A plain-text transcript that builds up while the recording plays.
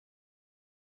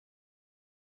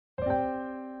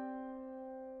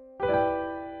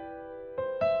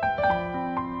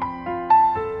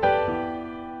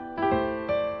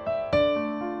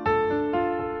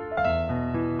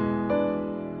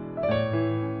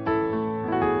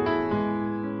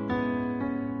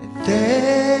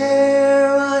There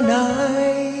are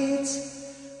nights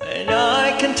when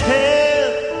I can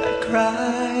tell I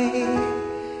cry,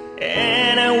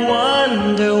 and I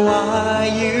wonder why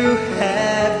you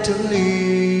have to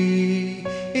leave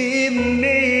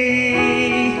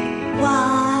me.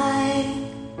 Why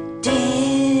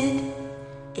did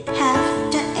it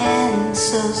have to end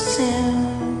so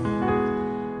soon?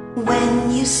 When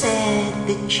you said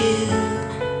that you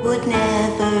would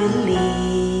never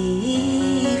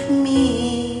leave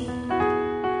me.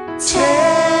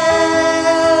 Tell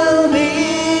me,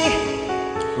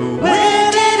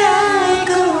 where did I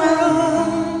go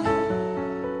wrong?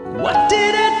 What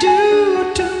did I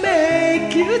do to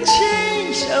make you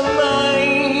change your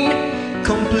mind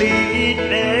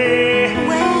completely?